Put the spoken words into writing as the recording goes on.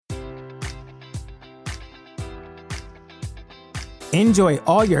Enjoy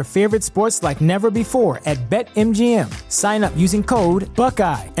all your favorite sports like never before at BetMGM. Sign up using code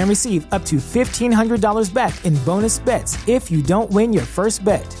Buckeye and receive up to $1,500 back in bonus bets if you don't win your first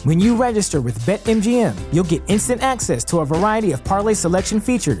bet. When you register with BetMGM, you'll get instant access to a variety of parlay selection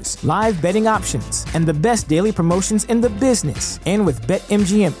features, live betting options, and the best daily promotions in the business. And with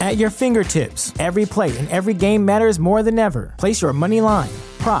BetMGM at your fingertips, every play and every game matters more than ever. Place your money line,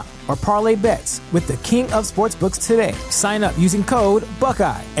 prop, or parlay bets with the king of sportsbooks today. Sign up using code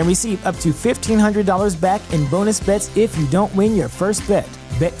Buckeye and receive up to $1,500 back in bonus bets if you don't win your first bet.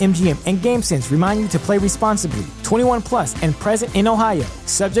 BetMGM and GameSense remind you to play responsibly. 21 plus and present in Ohio,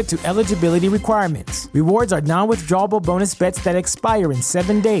 subject to eligibility requirements. Rewards are non-withdrawable bonus bets that expire in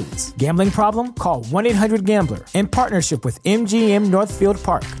 7 days. Gambling problem? Call 1-800-GAMBLER. In partnership with MGM Northfield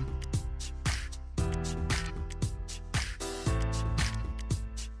Park.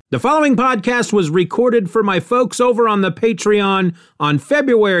 The following podcast was recorded for my folks over on the Patreon on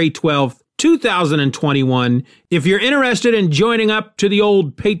February 12th, 2021. If you're interested in joining up to the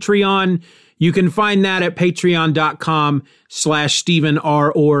old Patreon, you can find that at patreon.com/Stephen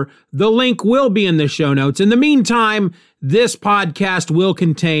R. Orr. The link will be in the show notes. In the meantime, this podcast will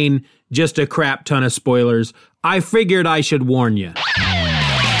contain just a crap ton of spoilers. I figured I should warn you.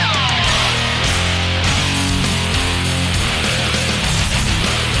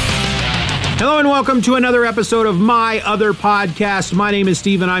 Hello and welcome to another episode of my other podcast. My name is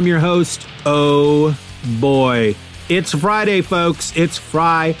Steve and I'm your host. Oh boy. It's Friday, folks. It's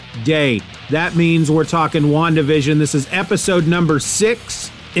Friday. That means we're talking WandaVision. This is episode number 6,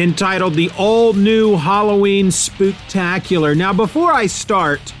 entitled The All New Halloween Spooktacular. Now, before I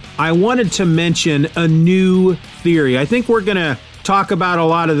start, I wanted to mention a new theory. I think we're going to talk about a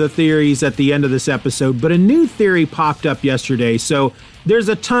lot of the theories at the end of this episode, but a new theory popped up yesterday. So there's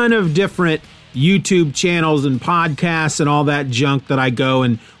a ton of different YouTube channels and podcasts and all that junk that I go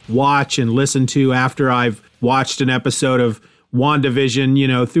and watch and listen to after I've watched an episode of WandaVision. You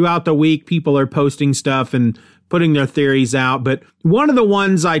know, throughout the week, people are posting stuff and putting their theories out. But one of the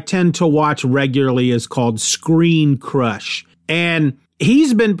ones I tend to watch regularly is called Screen Crush. And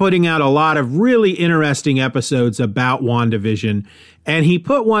he's been putting out a lot of really interesting episodes about WandaVision. And he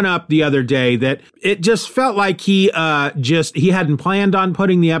put one up the other day that it just felt like he hadn't planned on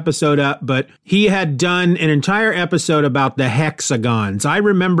putting the episode up, but he had done an entire episode about the hexagons. I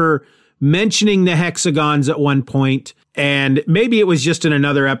remember mentioning the hexagons at one point, and maybe it was just in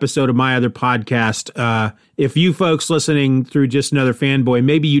another episode of my other podcast. If you folks listening through Just Another Fanboy,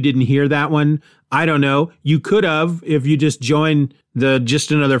 maybe you didn't hear that one. I don't know. You could have if you just joined the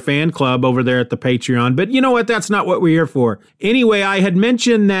Just Another Fan Club over there at the Patreon. But you know what? That's not what we're here for. Anyway, I had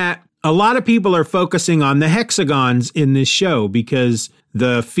mentioned that a lot of people are focusing on the hexagons in this show because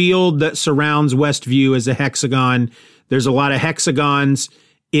the field that surrounds Westview is a hexagon. There's a lot of hexagons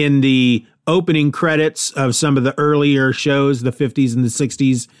in the opening credits of some of the earlier shows, the 50s and the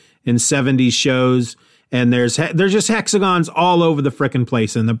 60s and 70s shows. And there's just hexagons all over the frickin'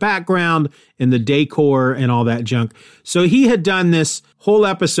 place, in the background, in the decor, and all that junk. So he had done this whole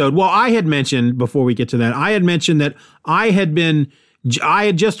episode. Well, I had mentioned, before we get to that, I had mentioned that I had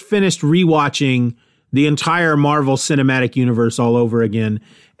just finished rewatching the entire Marvel Cinematic Universe all over again.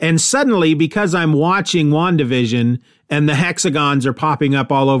 And suddenly, because I'm watching WandaVision and the hexagons are popping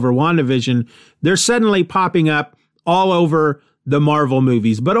up all over WandaVision, they're suddenly popping up all over the Marvel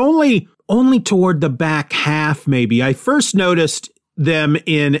movies, but only toward the back half, maybe. I first noticed them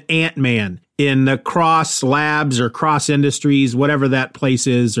in Ant-Man, in the Cross Labs or Cross Industries, whatever that place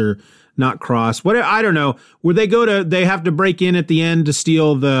is, or not Cross, whatever, I don't know, where they have to break in at the end to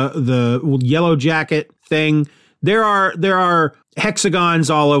steal the Yellow Jacket thing. There are hexagons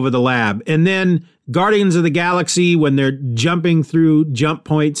all over the lab. And then Guardians of the Galaxy, when they're jumping through jump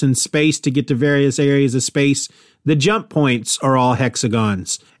points in space to get to various areas of space, the jump points are all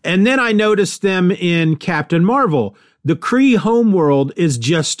hexagons. And then I noticed them in Captain Marvel. The Kree homeworld is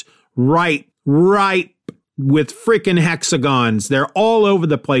just ripe with freaking hexagons. They're all over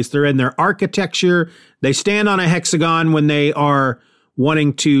the place. They're in their architecture. They stand on a hexagon when they are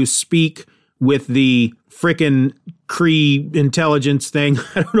wanting to speak with the freaking Kree intelligence thing.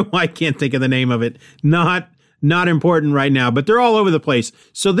 I don't know why I can't think of the name of it. Not important right now, but they're all over the place.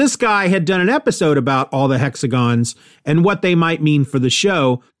 So this guy had done an episode about all the hexagons and what they might mean for the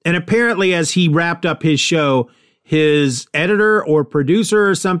show. And apparently, as he wrapped up his show, his editor or producer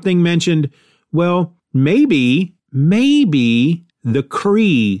or something mentioned, well, maybe the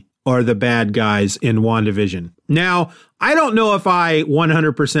Kree are the bad guys in WandaVision. Now, I don't know if I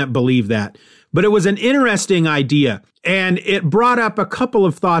 100% believe that. But it was an interesting idea. And it brought up a couple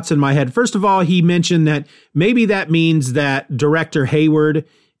of thoughts in my head. First of all, he mentioned that maybe that means that Director Hayward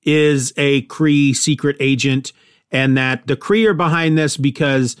is a Kree secret agent and that the Kree are behind this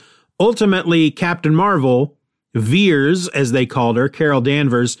because ultimately Captain Marvel, Veers, as they called her, Carol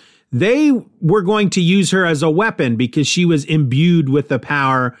Danvers, they were going to use her as a weapon because she was imbued with the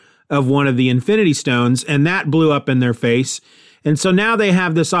power of one of the Infinity Stones, and that blew up in their face. And so now they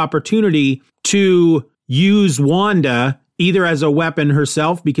have this opportunity to use Wanda either as a weapon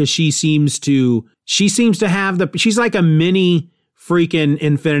herself because she seems to have she's like a mini freaking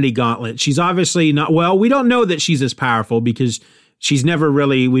Infinity Gauntlet. She's obviously not, well, we don't know that she's as powerful because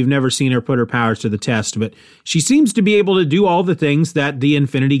we've never seen her put her powers to the test, but she seems to be able to do all the things that the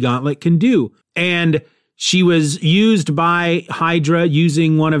Infinity Gauntlet can do. And she was used by Hydra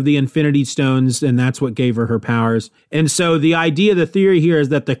using one of the Infinity Stones, and that's what gave her powers. And so the theory here is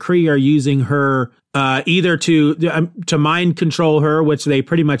that the Kree are using her either to mind control her, which they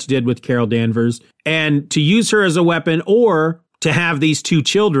pretty much did with Carol Danvers, and to use her as a weapon, or to have these two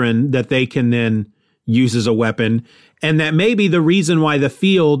children that they can then use as a weapon. And that may be the reason why the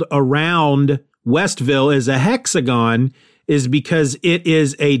field around Westville is a hexagon, is because it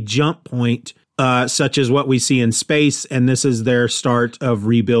is a jump point, such as what we see in space, and this is their start of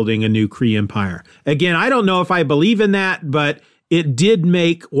rebuilding a new Kree empire. Again, I don't know if I believe in that, but it did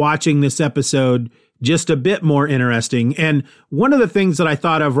make watching this episode just a bit more interesting. And one of the things that I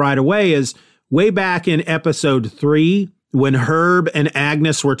thought of right away is way back in episode 3, when Herb and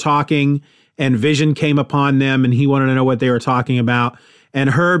Agnes were talking and Vision came upon them and he wanted to know what they were talking about. And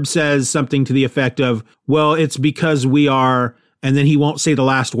Herb says something to the effect of, well, it's because we are... And then he won't say the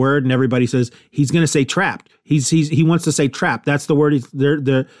last word, and everybody says he's going to say trapped. He wants to say trapped. That's the word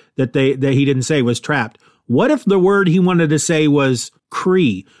that he didn't say was trapped. What if the word he wanted to say was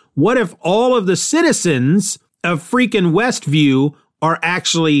Kree? What if all of the citizens of freaking Westview are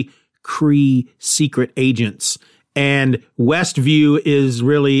actually Kree secret agents, and Westview is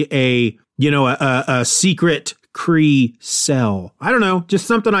really a secret Kree cell? I don't know, just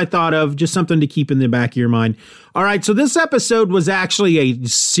something I thought of, just something to keep in the back of your mind. All right, so this episode was actually a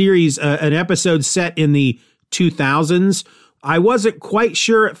series, an episode set in the 2000s. I wasn't quite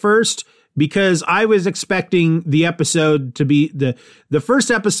sure at first because I was expecting the episode to be the first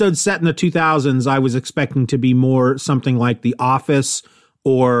episode set in the 2000s. I was expecting to be more something like The Office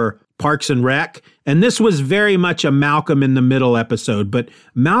or Parks and Rec. And this was very much a Malcolm in the Middle episode, but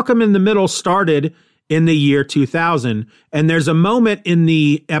Malcolm in the Middle started in the year 2000. And there's a moment in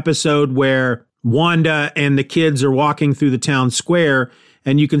the episode where Wanda and the kids are walking through the town square,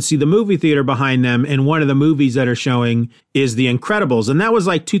 and you can see the movie theater behind them. And one of the movies that are showing is The Incredibles. And that was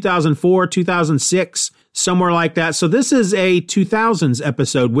like 2004, 2006, somewhere like that. So this is a 2000s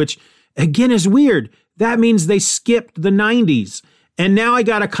episode, which again is weird. That means they skipped the 90s. And now I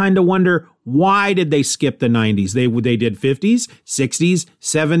got to kind of wonder, why did they skip the 90s? They did 50s, 60s,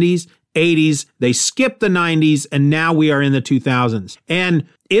 70s, 80s. They skipped the 90s, and now we are in the 2000s. And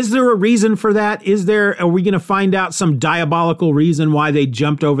is there a reason for that? Are we going to find out some diabolical reason why they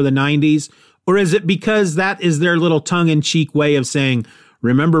jumped over the 90s? Or is it because that is their little tongue-in-cheek way of saying,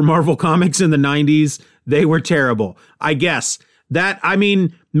 remember Marvel Comics in the 90s? They were terrible. I guess.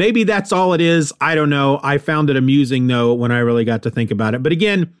 Maybe that's all it is. I don't know. I found it amusing, though, when I really got to think about it. But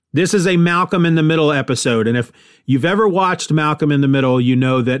again, this is a Malcolm in the Middle episode. And if you've ever watched Malcolm in the Middle, you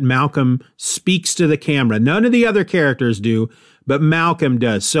know that Malcolm speaks to the camera. None of the other characters do, but Malcolm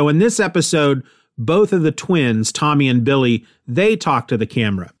does. So in this episode, both of the twins, Tommy and Billy, they talk to the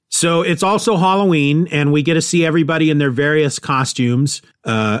camera. So it's also Halloween, and we get to see everybody in their various costumes.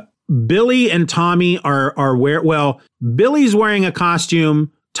 Billy and Tommy Billy's wearing a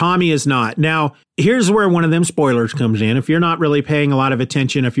costume. Tommy is not. Now, here's where one of them spoilers comes in. If you're not really paying a lot of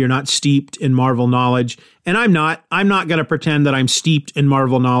attention, if you're not steeped in Marvel knowledge, and I'm not going to pretend that I'm steeped in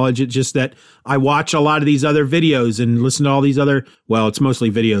Marvel knowledge. It's just that I watch a lot of these other videos and listen to all these other, well, it's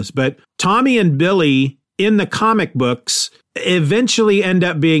mostly videos, but Tommy and Billy in the comic books eventually end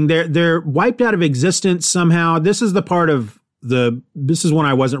up being, they're wiped out of existence somehow. This is the part of this is when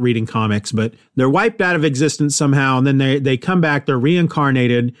I wasn't reading comics, but they're wiped out of existence somehow. And then they come back, they're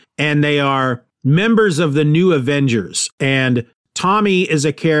reincarnated, and they are members of the New Avengers. And Tommy is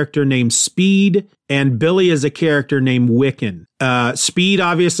a character named Speed, and Billy is a character named Wiccan. Speed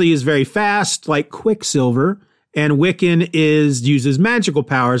obviously is very fast, like Quicksilver, and Wiccan uses magical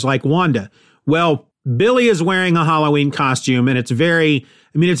powers like Wanda. Well, Billy is wearing a Halloween costume, and it's very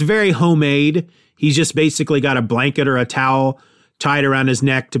homemade. He's just basically got a blanket or a towel tied around his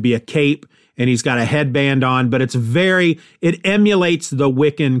neck to be a cape. and he's got a headband on, but it emulates the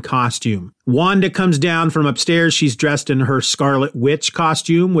Wiccan costume. Wanda comes down from upstairs. She's dressed in her Scarlet Witch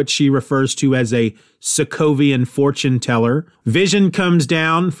costume, which she refers to as a Sokovian fortune teller. Vision comes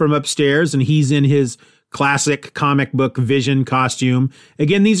down from upstairs, and he's in his classic comic book Vision costume.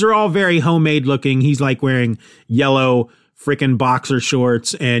 Again, these are all very homemade looking. He's like wearing yellow frickin' boxer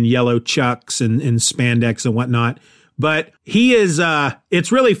shorts and yellow chucks and spandex and whatnot. But he is,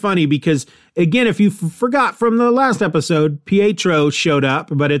 it's really funny because, again, if you forgot from the last episode, Pietro showed up,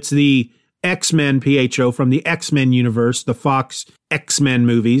 but it's the X-Men Pietro from the X-Men universe, the Fox X-Men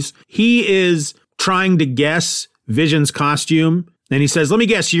movies. He is trying to guess Vision's costume. And he says, let me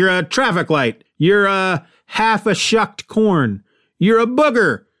guess, you're a traffic light. You're half a shucked corn. You're a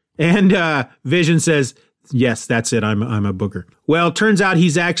booger. And Vision says, yes, that's it. I'm a booger. Well, it turns out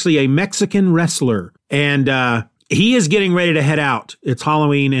he's actually a Mexican wrestler. And he is getting ready to head out. It's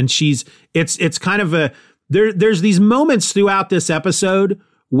Halloween, and it's kind of there's these moments throughout this episode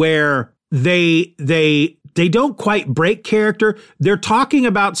where they don't quite break character. They're talking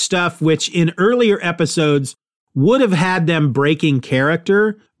about stuff which in earlier episodes would have had them breaking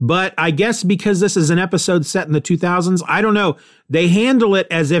character, but I guess because this is an episode set in the 2000s, I don't know. They handle it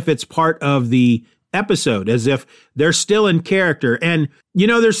as if it's part of the episode, as if they're still in character. And,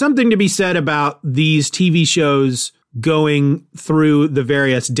 there's something to be said about these TV shows going through the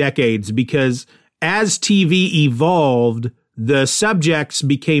various decades, because as TV evolved, the subjects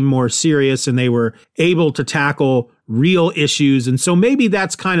became more serious and they were able to tackle real issues. And so maybe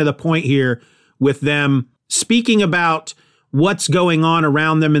that's kind of the point here with them speaking about what's going on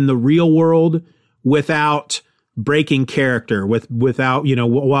around them in the real world without breaking character, without,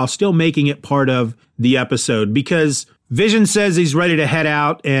 while still making it part of the episode. Because Vision says he's ready to head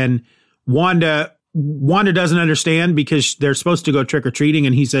out, and Wanda doesn't understand because they're supposed to go trick-or-treating,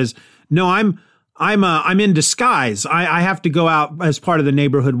 and he says, no, I'm in disguise. I have to go out as part of the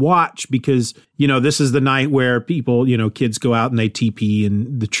neighborhood watch because, this is the night where people, kids go out and they TP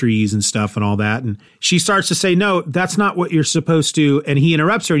in the trees and stuff and all that. And she starts to say, no, that's not what you're supposed to. And he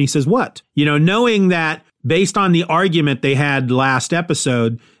interrupts her and he says, what? Knowing that based on the argument they had last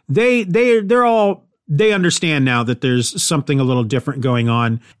episode, they understand now that there's something a little different going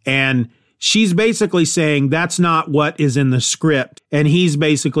on. And she's basically saying that's not what is in the script. And he's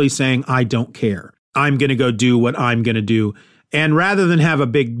basically saying, I don't care. I'm going to go do what I'm going to do. And rather than have a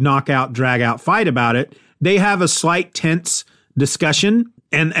big knockout, drag out fight about it, they have a slight tense discussion.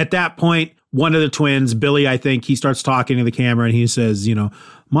 And at that point, one of the twins, Billy, I think, he starts talking to the camera and he says,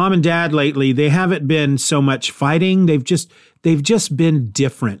 Mom and Dad lately, they haven't been so much fighting. They've just been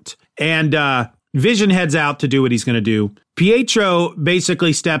different. And Vision heads out to do what he's going to do. Pietro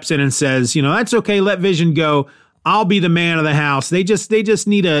basically steps in and says, that's okay. Let Vision go. I'll be the man of the house. They just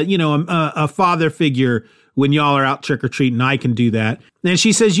need a father figure when y'all are out trick-or-treating. I can do that. And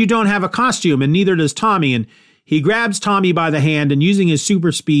she says, you don't have a costume, and neither does Tommy. And he grabs Tommy by the hand, and using his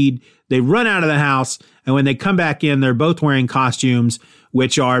super speed, they run out of the house. And when they come back in, they're both wearing costumes,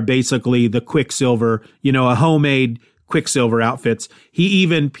 which are basically the Quicksilver, a homemade Quicksilver outfits.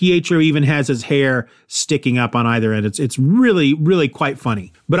 Pietro even has his hair sticking up on either end. It's really, really quite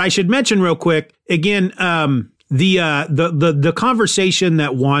funny. But I should mention real quick, again, the conversation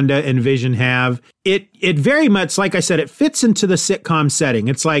that Wanda and Vision have, it very much, like I said, it fits into the sitcom setting.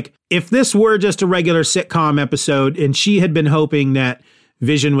 It's like if this were just a regular sitcom episode and she had been hoping that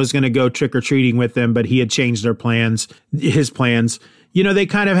Vision was going to go trick-or-treating with them, but he had changed his plans. They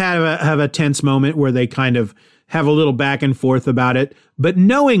kind of have a tense moment where they kind of have a little back and forth about it, but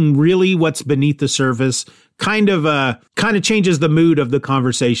knowing really what's beneath the surface kind of changes the mood of the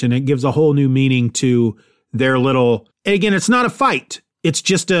conversation. It gives a whole new meaning to their little, again, it's not a fight. It's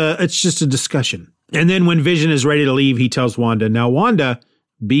just a discussion. And then when Vision is ready to leave, he tells Wanda, now Wanda,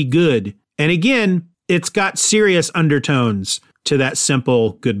 be good. And again, it's got serious undertones to that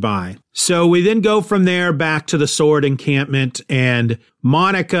simple goodbye. So we then go from there back to the Sword encampment, and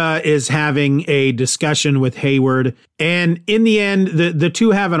Monica is having a discussion with Hayward. And in the end, the two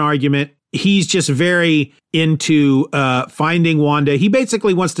have an argument. He's just very into finding Wanda. He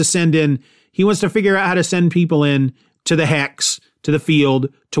basically wants to figure out how to send people in to the Hex, to the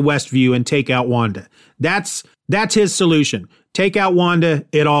field, to Westview, and take out Wanda. That's his solution. Take out Wanda,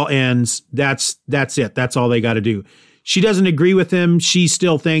 it all ends. That's it. That's all they got to do. She doesn't agree with him. She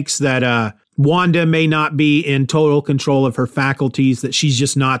still thinks that Wanda may not be in total control of her faculties, that she's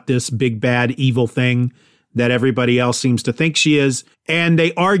just not this big, bad, evil thing that everybody else seems to think she is. And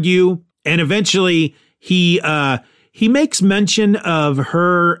they argue, and eventually he makes mention of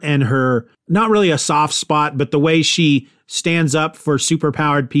her and her, not really a soft spot, but the way she stands up for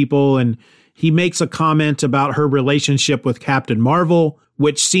superpowered people. And he makes a comment about her relationship with Captain Marvel,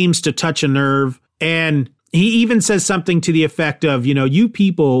 which seems to touch a nerve. And he even says something to the effect of, you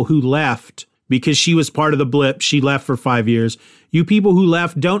people who left because she was part of the blip, she left for 5 years. You people who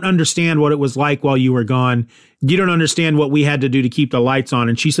left don't understand what it was like while you were gone. You don't understand what we had to do to keep the lights on.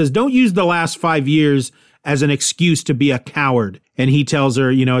 And she says, don't use the last 5 years as an excuse to be a coward. And he tells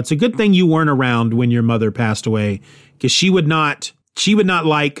her, it's a good thing you weren't around when your mother passed away, because she would not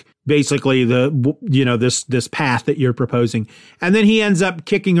like basically this path that you're proposing. And then he ends up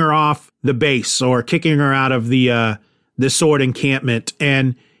kicking her off the base, or kicking her out of the sword encampment.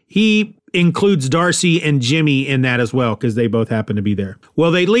 And he includes Darcy and Jimmy in that as well, because they both happen to be there.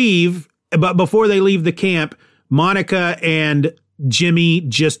 Well, they leave, but before they leave the camp, Monica and Jimmy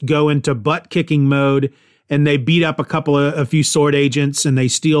just go into butt-kicking mode, and they beat up a few sword agents, and they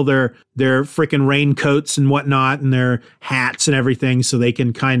steal their freaking raincoats and whatnot, and their hats and everything, so they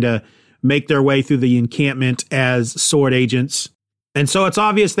can kind of make their way through the encampment as sword agents. And so it's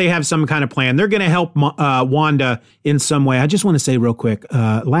obvious they have some kind of plan. They're going to help Wanda in some way. I just want to say real quick,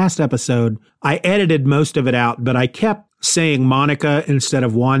 last episode, I edited most of it out, but I kept saying Monica instead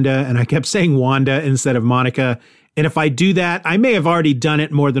of Wanda, and I kept saying Wanda instead of Monica. And if I do that, I may have already done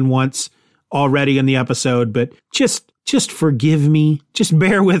it more than once already in the episode, but just forgive me. Just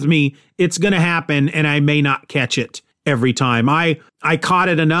bear with me. It's going to happen, and I may not catch it every time. I caught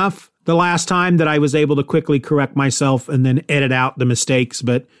it enough the last time that I was able to quickly correct myself and then edit out the mistakes,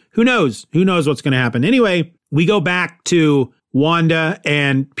 but who knows? Who knows what's going to happen? Anyway, we go back to Wanda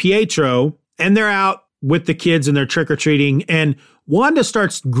and Pietro, and they're out with the kids and they're trick-or-treating, and Wanda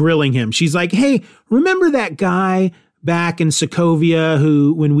starts grilling him. She's like, hey, remember that guy back in Sokovia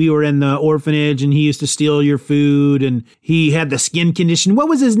who, when we were in the orphanage and he used to steal your food and he had the skin condition? What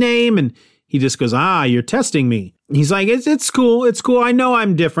was his name? And he just goes, you're testing me. He's like, it's cool. It's cool. I know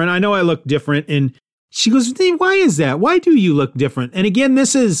I'm different. I know I look different. And she goes, why is that? Why do you look different? And again,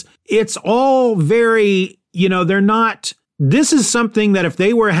 it's all very, they're not, this is something that if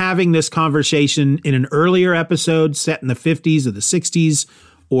they were having this conversation in an earlier episode set in the 50s or the 60s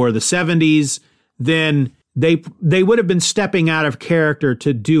or the 70s, then they would have been stepping out of character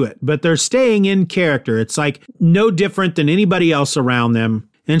to do it. But they're staying in character. It's like no different than anybody else around them.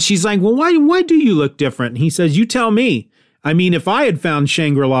 And she's like, well, why do you look different? And he says, you tell me. I mean, if I had found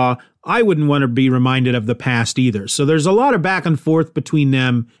Shangri-La, I wouldn't want to be reminded of the past either. So there's a lot of back and forth between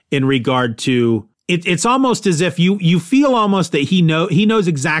them in regard to it. It's almost as if you feel almost that he knows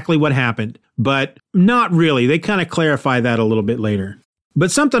exactly what happened, but not really. They kind of clarify that a little bit later.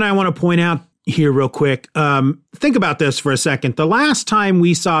 But something I want to point out here real quick. Think about this for a second. The last time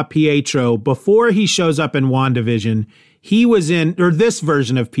we saw Pietro, before he shows up in WandaVision, he was in, or this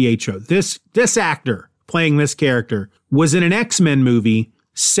version of Pietro, this actor playing this character was in an X-Men movie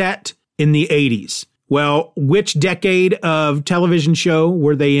set in the 80s. Well, which decade of television show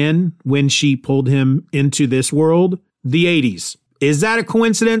were they in when she pulled him into this world? The 80s. Is that a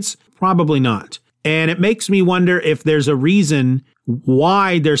coincidence? Probably not. And it makes me wonder if there's a reason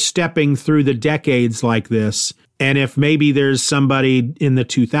why they're stepping through the decades like this. And if maybe there's somebody in the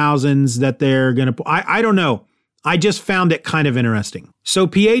 2000s that they're going to, I don't know. I just found it kind of interesting. So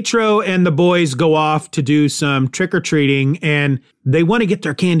Pietro and the boys go off to do some trick-or-treating, and they want to get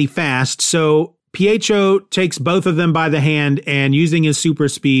their candy fast. So Pietro takes both of them by the hand, and using his super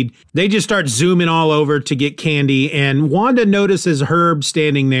speed, they just start zooming all over to get candy. And Wanda notices Herb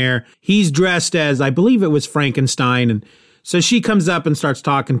standing there. He's dressed as, I believe it was Frankenstein. And so she comes up and starts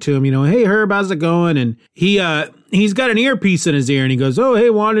talking to him, hey, Herb, how's it going? And he's got an earpiece in his ear, and he goes, oh,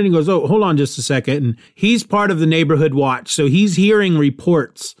 hey, Wanda. And he goes, oh, hold on just a second. And he's part of the Neighborhood Watch. So he's hearing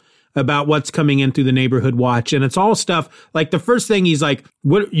reports about what's coming in through the Neighborhood Watch. And it's all stuff like the first thing he's like,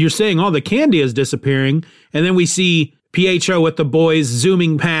 what you're saying, all the candy is disappearing. And then we see Pietro with the boys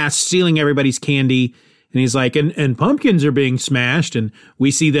zooming past, stealing everybody's candy. And he's like, and pumpkins are being smashed. And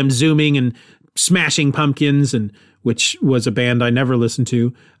we see them zooming and smashing pumpkins, and which was a band I never listened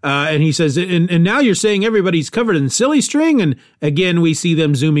to. And he says, and now you're saying everybody's covered in silly string. And again, we see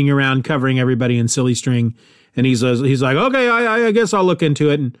them zooming around, covering everybody in silly string. And he's like, okay, I guess I'll look into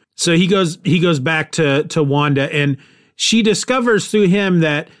it. And so he goes back to Wanda, and she discovers through him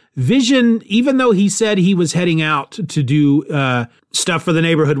that Vision, even though he said he was heading out to do stuff for the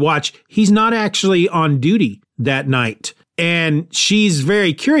Neighborhood Watch, he's not actually on duty that night. And she's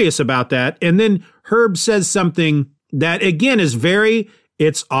very curious about that. And then Herb says something that, again, is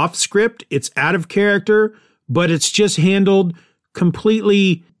it's off script, it's out of character, but it's just handled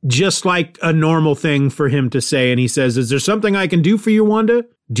completely just like a normal thing for him to say. And he says, is there something I can do for you, Wanda?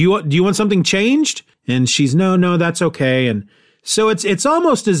 Do you want something changed? And she's, no, that's okay. And so it's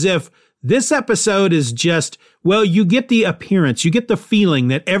almost as if This episode is just, well, you get the appearance, you get the feeling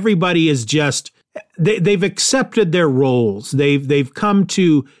that everybody is just, they've accepted their roles. They've come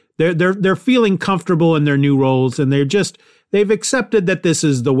to, they're feeling comfortable in their new roles, and they've accepted that this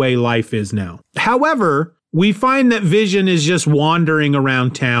is the way life is now. However, we find that Vision is just wandering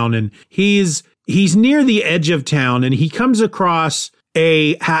around town, and he's near the edge of town, and he comes across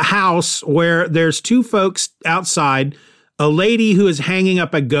a house where there's two folks outside, a lady who is hanging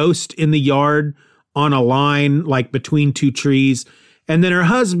up a ghost in the yard on a line, like between two trees, and then her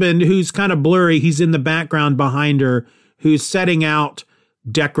husband, who's kind of blurry, he's in the background behind her, who's setting out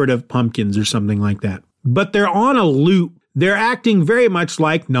decorative pumpkins or something like that. But they're on a loop. They're acting very much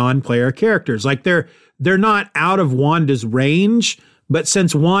like non-player characters. Like they're not out of Wanda's range, but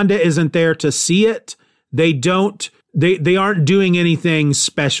since Wanda isn't there to see it, they aren't doing anything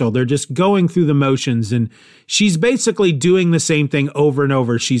special. They're just going through the motions, and she's basically doing the same thing over and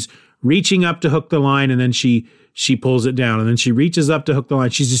over. She's reaching up to hook the line, and then she pulls it down, and then she reaches up to hook the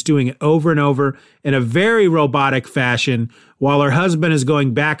line. She's just doing it over and over in a very robotic fashion while her husband is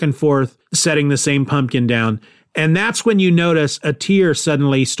going back and forth, setting the same pumpkin down. And that's when you notice a tear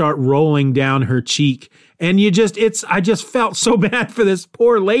suddenly start rolling down her cheek. And I just felt so bad for this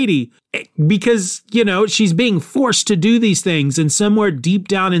poor lady because, she's being forced to do these things. And somewhere deep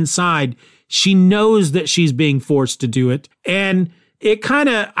down inside, she knows that she's being forced to do it. And it kind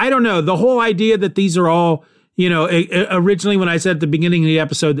of, I don't know, the whole idea that these are all, originally when I said at the beginning of the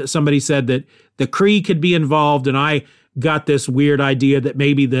episode that somebody said that the Kree could be involved, and I got this weird idea that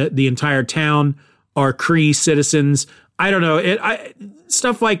maybe the entire town are Kree citizens. I don't know.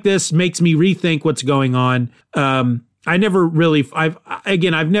 Stuff like this makes me rethink what's going on. I've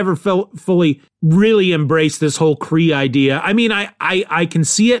never felt fully really embraced this whole Kree idea. I mean, I can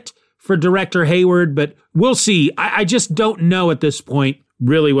see it for director Hayward, but we'll see. I just don't know at this point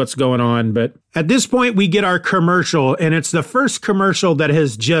really what's going on. But at this point, we get our commercial, and it's the first commercial that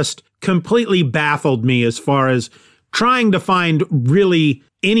has just completely baffled me as far as trying to find really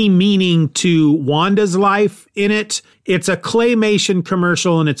any meaning to Wanda's life in it. It's a claymation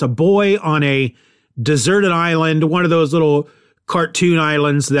commercial, and it's a boy on a deserted island, one of those little cartoon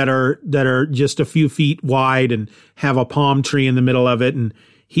islands that are just a few feet wide and have a palm tree in the middle of it. And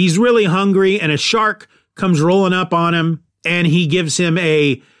he's really hungry, and a shark comes rolling up on him, and he gives him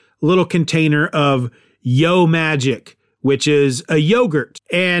a little container of Yo Magic, which is a yogurt.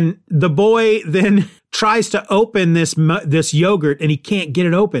 And the boy then tries to open this yogurt, and he can't get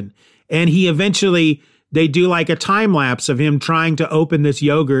it open. And they do like a time lapse of him trying to open this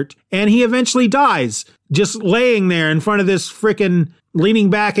yogurt, and he eventually dies just laying there in front of this leaning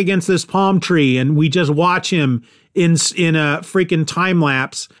back against this palm tree. And we just watch him in a freaking time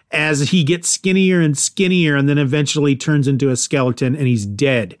lapse as he gets skinnier and skinnier, and then eventually turns into a skeleton, and he's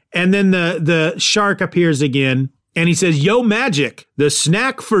dead. And then the shark appears again, and he says, Yo Magic, the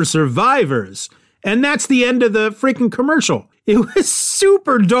snack for survivors. And that's the end of the freaking commercial. It was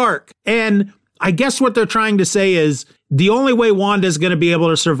super dark. And I guess what they're trying to say is the only way Wanda's going to be able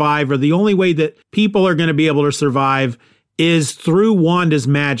to survive, or the only way that people are going to be able to survive, is through Wanda's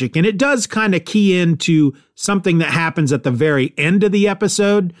magic. And it does kind of key into something that happens at the very end of the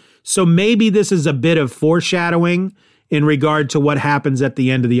episode. So maybe this is a bit of foreshadowing in regard to what happens at the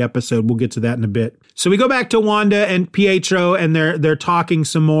end of the episode. We'll get to that in a bit. So we go back to Wanda and Pietro, and they're talking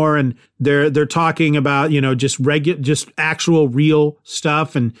some more, and they're talking about, just actual real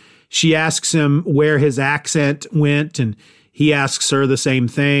stuff. And she asks him where his accent went, and he asks her the same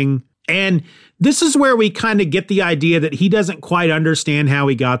thing. And this is where we kind of get the idea that he doesn't quite understand how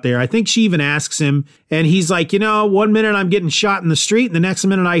he got there. I think she even asks him, and he's like, 1 minute I'm getting shot in the street, and the next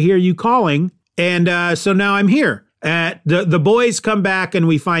minute I hear you calling. And so now I'm here. The boys come back, and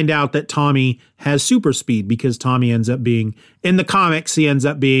we find out that Tommy has super speed, because Tommy ends up being, in the comics, he ends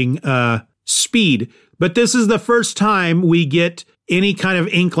up being Speed. But this is the first time we get any kind of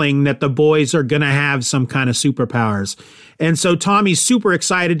inkling that the boys are going to have some kind of superpowers. And so Tommy's super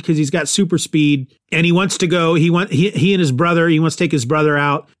excited because he's got super speed, and he wants to go. He wants to take his brother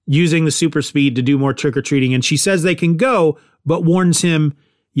out using the super speed to do more trick-or-treating. And she says they can go, but warns him,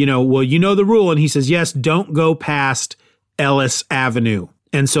 the rule. And he says, yes, don't go past Ellis Avenue.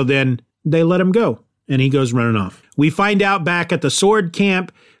 And so then they let him go, and he goes running off. We find out back at the sword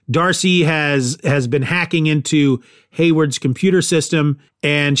camp, Darcy has been hacking into Hayward's computer system,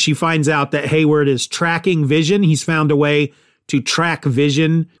 and she finds out that Hayward is tracking Vision. He's found a way to track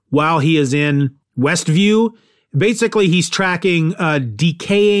Vision while he is in Westview. Basically, he's tracking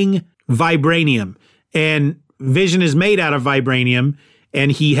decaying vibranium, and Vision is made out of vibranium,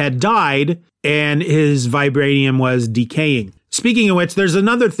 and he had died, and his vibranium was decaying. Speaking of which, there's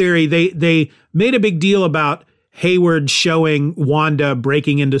another theory. They made a big deal about Hayward showing Wanda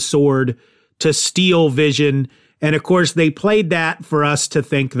breaking into SWORD to steal Vision. And of course, they played that for us to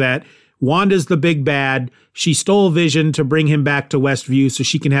think that Wanda's the big bad. She stole Vision to bring him back to Westview so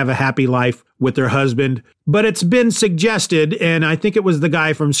she can have a happy life with her husband. But it's been suggested, and I think it was the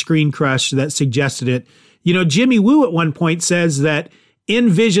guy from Screen Crush that suggested it. You know, Jimmy Woo at one point says that in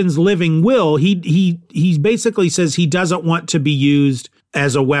Vision's living will, he basically says he doesn't want to be used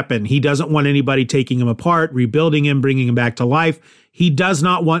as a weapon. He doesn't want anybody taking him apart, rebuilding him, bringing him back to life. He does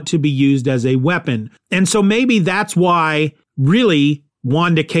not want to be used as a weapon. And so maybe that's why really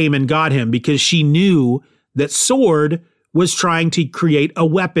Wanda came and got him, because she knew that SWORD was trying to create a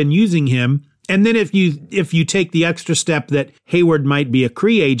weapon using him. And then if you take the extra step that Hayward might be a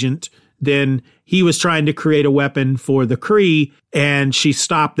Kree agent, then he was trying to create a weapon for the Kree, and she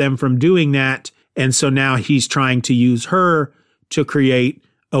stopped them from doing that. And so now he's trying to use her to create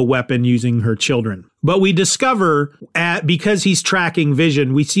a weapon using her children. But we discover, because he's tracking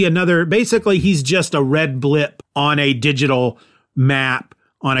Vision, we see basically he's just a red blip on a digital map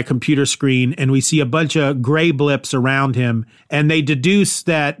on a computer screen, and we see a bunch of gray blips around him. And they deduce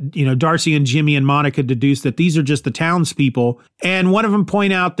that, you know, Darcy and Jimmy and Monica deduce that these are just the townspeople. And one of them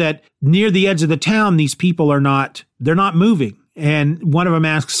point out that near the edge of the town, these people they're not moving. And one of them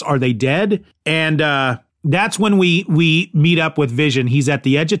asks, are they dead? And that's when we meet up with Vision. He's at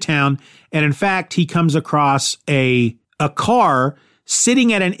the edge of town. And in fact, he comes across a car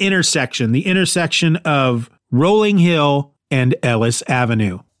sitting at an intersection, the intersection of Rolling Hill and Ellis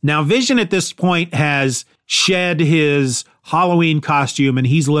Avenue. Now, Vision at this point has shed his Halloween costume, and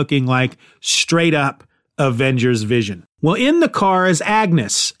he's looking like straight up Avengers Vision. Well, in the car is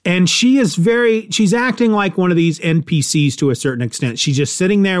Agnes, and she's acting like one of these NPCs to a certain extent. She's just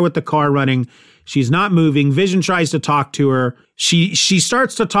sitting there with the car running. She's not moving. Vision tries to talk to her. She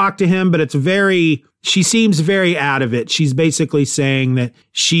starts to talk to him, but she seems very out of it. She's basically saying that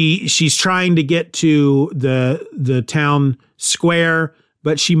she's trying to get to the town square,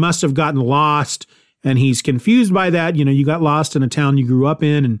 but she must have gotten lost, and he's confused by that. You know, you got lost in a town you grew up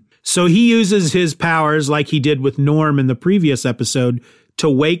in. And so he uses his powers like he did with Norm in the previous episode to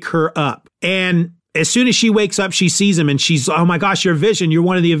wake her up. And as soon as she wakes up, she sees him, and she's, oh my gosh, you're Vision. You're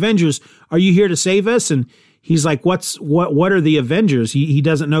one of the Avengers. Are you here to save us? And he's like, what are the Avengers? He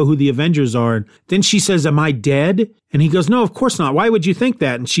doesn't know who the Avengers are. And then she says, am I dead? And he goes, no, of course not. Why would you think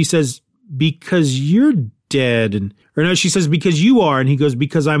that? And she says, because you're dead. Or no, she says, because you are. And he goes,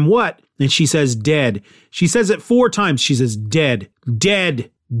 because I'm what? And she says, dead. She says it 4 times. She says, dead,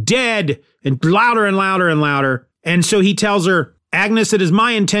 dead, dead, and louder and louder and louder. And so he tells her, Agnes, it is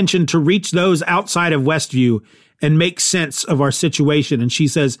my intention to reach those outside of Westview and make sense of our situation. And she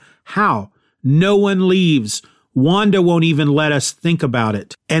says, how? No one leaves. Wanda won't even let us think about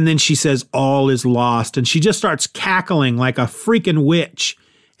it. And then she says, all is lost. And she just starts cackling like a freaking witch.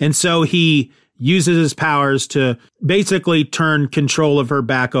 And so he uses his powers to basically turn control of her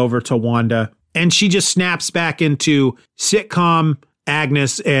back over to Wanda. And she just snaps back into sitcom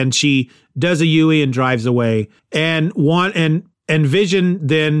Agnes, and she does a Yui and drives away. And Vision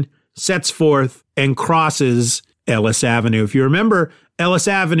then sets forth and crosses Ellis Avenue. If you remember, Ellis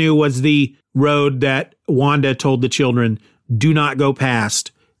Avenue was the road that Wanda told the children, do not go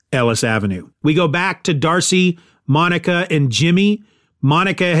past Ellis Avenue. We go back to Darcy, Monica, and Jimmy.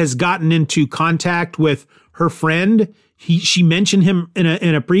 Monica has gotten into contact with her friend. She mentioned him in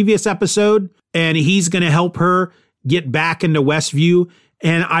a previous episode, and he's going to help her get back into Westview.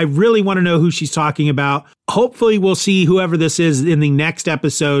 And I really want to know who she's talking about. Hopefully we'll see whoever this is in the next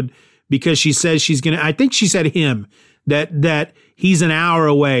episode, because she says she's going to, I think she said him, that he's an hour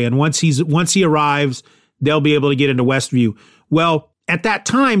away. And once he arrives, they'll be able to get into Westview. Well, at that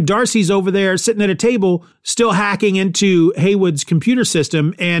time, Darcy's over there sitting at a table, still hacking into Hayward's computer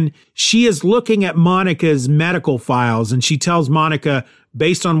system. And she is looking at Monica's medical files. And she tells Monica,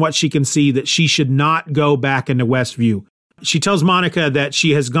 based on what she can see, that she should not go back into Westview. She tells Monica that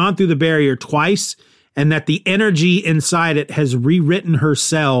she has gone through the barrier twice, and that the energy inside it has rewritten her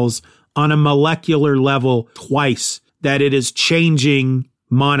cells on a molecular level twice, that it is changing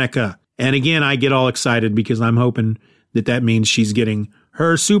Monica. And again, I get all excited because I'm hoping that means she's getting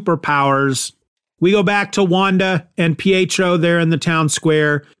her superpowers. We go back to Wanda and Pietro there in the town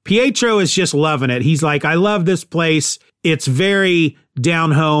square. Pietro is just loving it. He's like, I love this place. It's very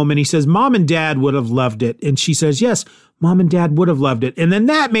down home. And he says, Mom and Dad would have loved it. And she says, yes, Mom and Dad would have loved it. And then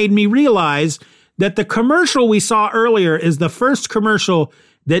that made me realize that the commercial we saw earlier is the first commercial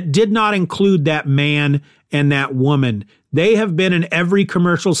that did not include that man and that woman. They have been in every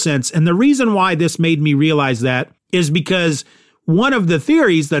commercial since. And the reason why this made me realize that is because one of the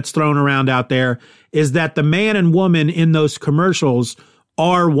theories that's thrown around out there is that the man and woman in those commercials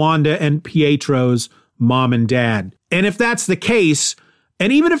are Wanda and Pietro's mom and dad. And if that's the case,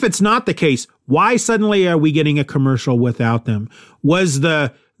 and even if it's not the case, why suddenly are we getting a commercial without them? Was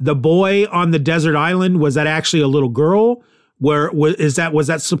the boy on the desert island, was that actually a little girl? Was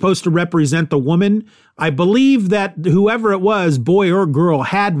that supposed to represent the woman? I believe that whoever it was, boy or girl,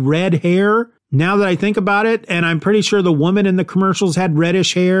 had red hair. Now that I think about it, and I'm pretty sure the woman in the commercials had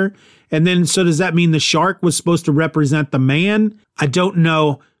reddish hair. And then, so does that mean the shark was supposed to represent the man? I don't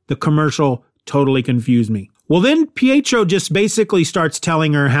know. The commercial totally confused me. Well, then Pietro just basically starts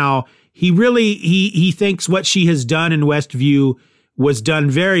telling her how he thinks what she has done in Westview was done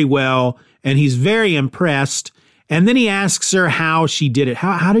very well, and he's very impressed. And then he asks her how she did it.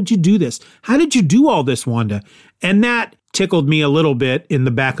 How did you do this? How did you do all this, Wanda? And that tickled me a little bit in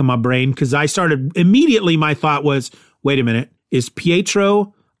the back of my brain, because I started immediately, my thought was, wait a minute, is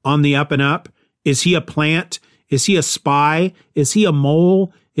Pietro on the up and up? Is he a plant? Is he a spy? Is he a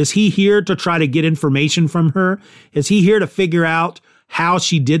mole? Is he here to try to get information from her? Is he here to figure out how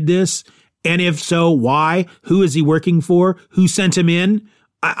she did this? And if so, why? Who is he working for? Who sent him in?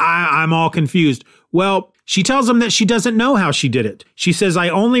 I'm all confused. Well, she tells him that she doesn't know how she did it. She says, I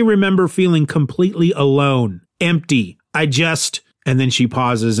only remember feeling completely alone, empty. And then she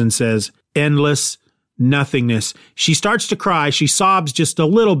pauses and says, endless nothingness. She starts to cry. She sobs just a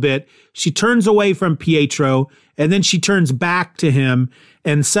little bit. She turns away from Pietro, and then she turns back to him.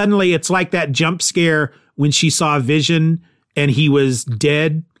 And suddenly it's like that jump scare when she saw Vision and he was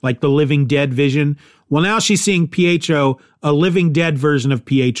dead, like the living dead Vision. Well, now she's seeing Pietro, a living dead version of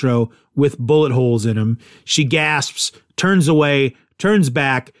Pietro with bullet holes in him. She gasps, turns away, turns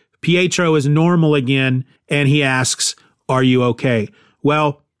back. Pietro is normal again, and he asks, are you okay?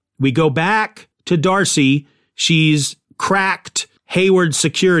 Well, we go back to Darcy. She's cracked Hayward's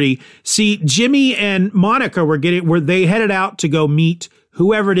security. See, Jimmy and Monica they headed out to go meet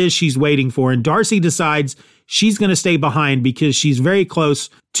whoever it is she's waiting for, and Darcy decides she's going to stay behind because she's very close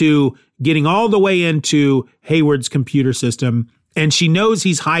to getting all the way into Hayward's computer system, and she knows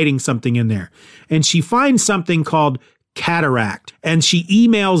he's hiding something in there. And she finds something called Cataract, and she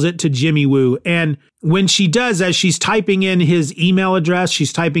emails it to Jimmy Woo. And when she does, as she's typing in his email address,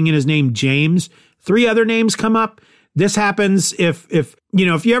 she's typing in his name, James. 3 other names come up. This happens if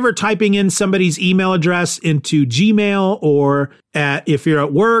you're ever typing in somebody's email address into Gmail, or if you're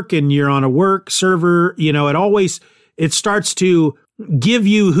at work and you're on a work server, it starts to give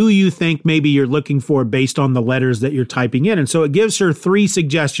you who you think maybe you're looking for based on the letters that you're typing in. And so it gives her 3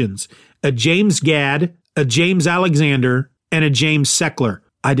 suggestions: a James Gadd, a James Alexander, and a James Seckler.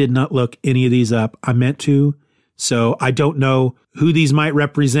 I did not look any of these up. I meant to, so I don't know who these might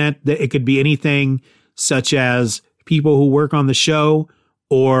represent. It could be anything such as people who work on the show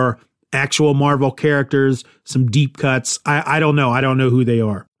or actual Marvel characters, some deep cuts. I don't know. I don't know who they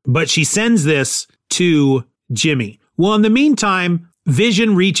are. But she sends this to Jimmy. Well, in the meantime,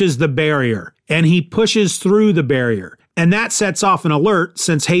 Vision reaches the barrier and he pushes through the barrier. And that sets off an alert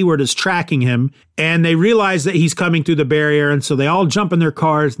since Hayward is tracking him, and they realize that he's coming through the barrier. And so they all jump in their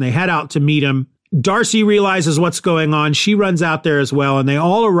cars and they head out to meet him. Darcy realizes what's going on. She runs out there as well, and they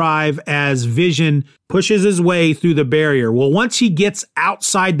all arrive as Vision pushes his way through the barrier. Well, once he gets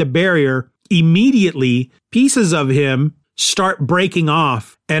outside the barrier, immediately pieces of him start breaking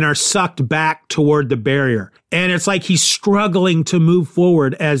off and are sucked back toward the barrier. And it's like he's struggling to move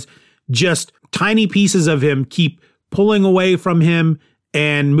forward as just tiny pieces of him keep pulling away from him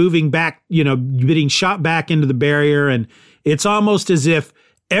and moving back, getting shot back into the barrier. And it's almost as if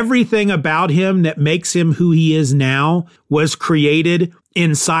everything about him that makes him who he is now was created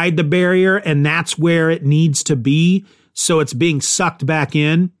inside the barrier, and that's where it needs to be. So it's being sucked back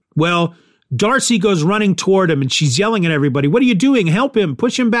in. Well, Darcy goes running toward him and she's yelling at everybody, what are you doing? Help him,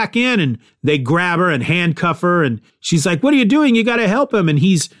 push him back in. And they grab her and handcuff her. And she's like, what are you doing? You got to help him. And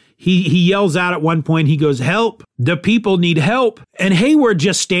he yells out at one point, he goes, help, the people need help. And Hayward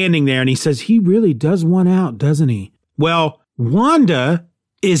just standing there and he says, he really does want out, doesn't he? Well, Wanda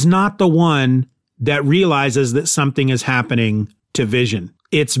is not the one that realizes that something is happening to Vision.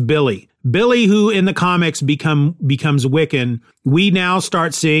 It's Billy. Billy, who in the comics becomes Wiccan. We now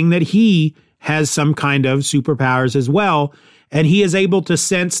start seeing that he has some kind of superpowers as well, and he is able to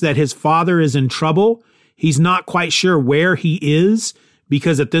sense that his father is in trouble. He's not quite sure where he is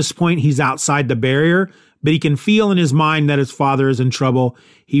because at this point he's outside the barrier, but he can feel in his mind that his father is in trouble.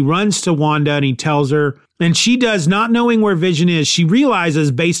 He runs to Wanda and he tells her, and she does, not knowing where Vision is, she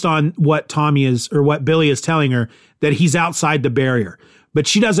realizes based on what Billy is telling her that he's outside the barrier, but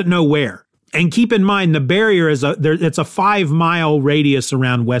she doesn't know where. And keep in mind, the barrier is it's a 5-mile radius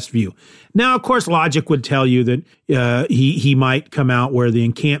around Westview. Now, of course, logic would tell you that he might come out where the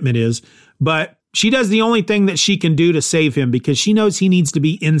encampment is, but she does the only thing that she can do to save him because she knows he needs to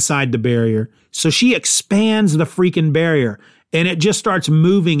be inside the barrier. So she expands the freaking barrier and it just starts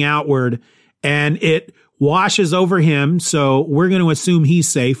moving outward and it washes over him. So we're going to assume he's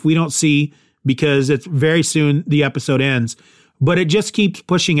safe. We don't see because it's very soon the episode ends, but it just keeps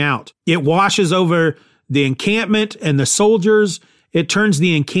pushing out. It washes over the encampment and the soldiers. It turns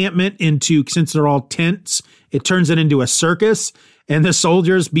the encampment into, since they're all tents, it turns it into a circus. And the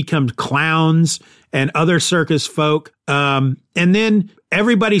soldiers become clowns and other circus folk. And then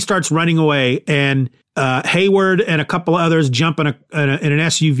everybody starts running away. And Hayward and a couple of others jump in an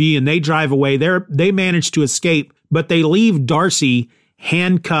SUV and they drive away. They manage to escape, but they leave Darcy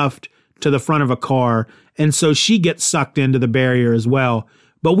handcuffed to the front of a car. And so she gets sucked into the barrier as well.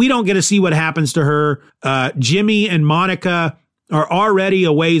 But we don't get to see what happens to her. Jimmy and Monica are already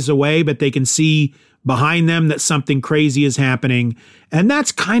a ways away, but they can see behind them that something crazy is happening. And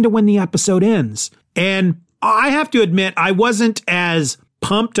that's kind of when the episode ends. And I have to admit, I wasn't as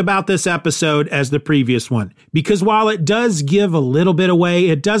pumped about this episode as the previous one, because while it does give a little bit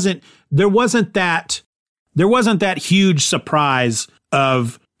away, there wasn't that huge surprise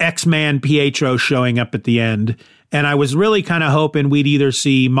of X-Man Pietro showing up at the end. And I was really kind of hoping we'd either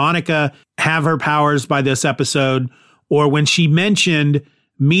see Monica have her powers by this episode, or when she mentioned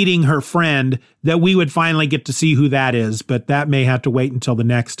meeting her friend, that we would finally get to see who that is. But that may have to wait until the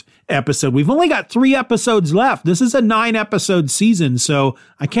next episode. We've only got 3 episodes left. This is a 9-episode season, so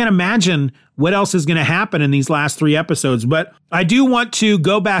I can't imagine what else is going to happen in these last 3 episodes. But I do want to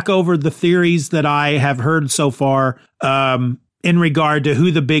go back over the theories that I have heard so far in regard to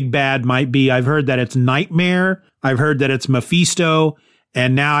who the big bad might be. I've heard that it's Nightmare. I've heard that it's Mephisto.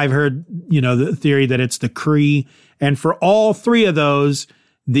 And now I've heard, the theory that it's the Kree. And for all 3 of those,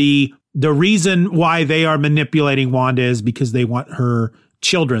 the reason why they are manipulating Wanda is because they want her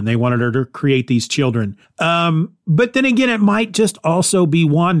children. They wanted her to create these children. But then again, it might just also be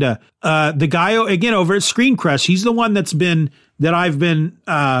Wanda. The guy, again, over at Screen Crush, he's the one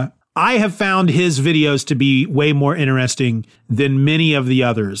I have found his videos to be way more interesting than many of the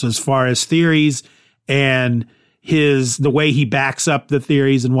others as far as theories and the way he backs up the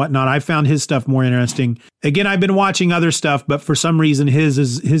theories and whatnot. I found his stuff more interesting. Again, I've been watching other stuff, but for some reason his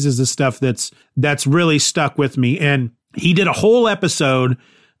is the stuff that's really stuck with me. And he did a whole episode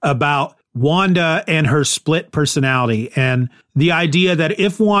about Wanda and her split personality and the idea that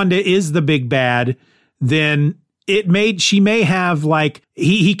if Wanda is the big bad, then she may have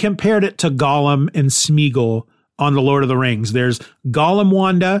he compared it to Gollum and Smeagol on The Lord of the Rings. There's Gollum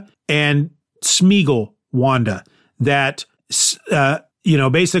Wanda and Smeagol Wanda, that,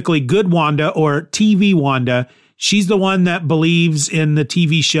 basically good Wanda or TV Wanda. She's the one that believes in the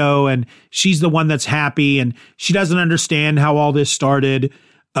TV show and she's the one that's happy and she doesn't understand how all this started.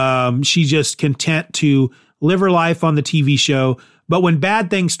 She's just content to live her life on the TV show. But when bad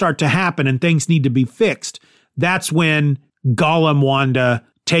things start to happen and things need to be fixed, that's when Gollum Wanda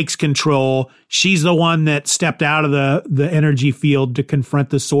takes control. She's the one that stepped out of the energy field to confront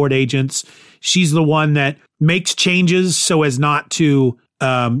the sword agents. She's the one that makes changes so as not to,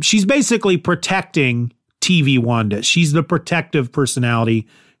 she's basically protecting TV Wanda. She's the protective personality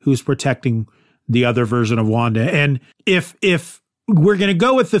who's protecting the other version of Wanda. And if we're going to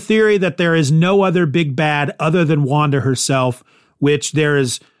go with the theory that there is no other big bad other than Wanda herself, which there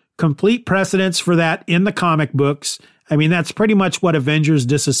is complete precedence for that in the comic books. I mean, that's pretty much what Avengers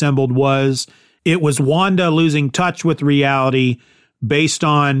Disassembled was. It was Wanda losing touch with reality based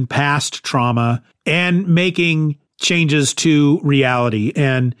on past trauma and making changes to reality.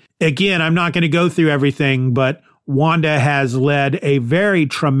 And again, I'm not going to go through everything, but Wanda has led a very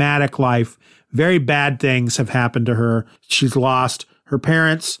traumatic life. Very bad things have happened to her. She's lost her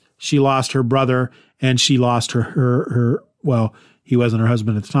parents, she lost her brother, and she lost her well, he wasn't her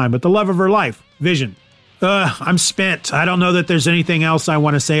husband at the time, but the love of her life, Vision. I'm spent. I don't know that there's anything else I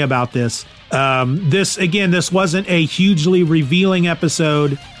want to say about this. This wasn't a hugely revealing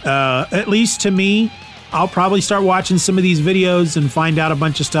episode, at least to me. I'll probably start watching some of these videos and find out a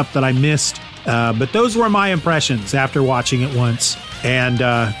bunch of stuff that I missed. But those were my impressions after watching it once. And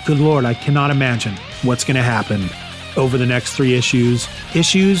good Lord, I cannot imagine what's going to happen over the next 3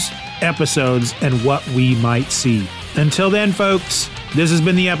 episodes, and what we might see. Until then, folks, this has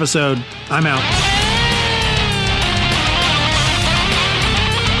been the episode. I'm out.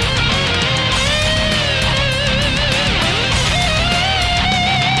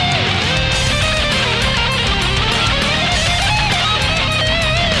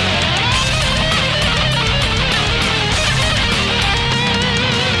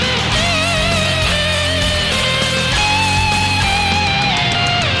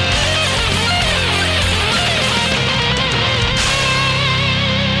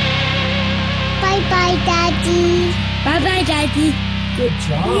 Bye-bye, Daddy. Bye-bye, Daddy. Good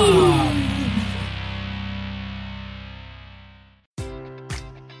job.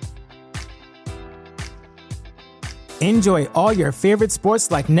 Enjoy all your favorite sports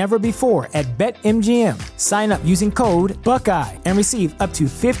like never before at BetMGM. Sign up using code Buckeye and receive up to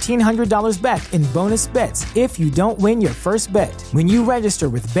 $1,500 back in bonus bets if you don't win your first bet. When you register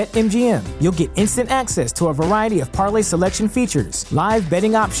with BetMGM, you'll get instant access to a variety of parlay selection features, live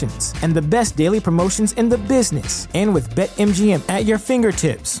betting options, and the best daily promotions in the business. And with BetMGM at your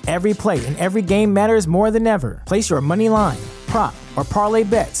fingertips, every play and every game matters more than ever. Place your money line, prop, or parlay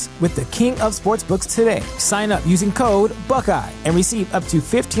bets with the king of sportsbooks today. Sign up using code Buckeye and receive up to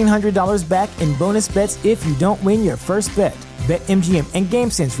 $1,500 back in bonus bets if you don't win your first bet. BetMGM and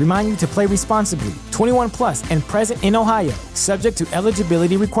GameSense remind you to play responsibly. 21 plus and present in Ohio, subject to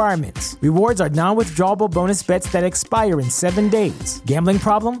eligibility requirements. Rewards are non-withdrawable bonus bets that expire in 7 days. Gambling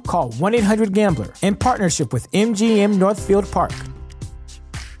problem? Call 1-800-GAMBLER in partnership with MGM Northfield Park.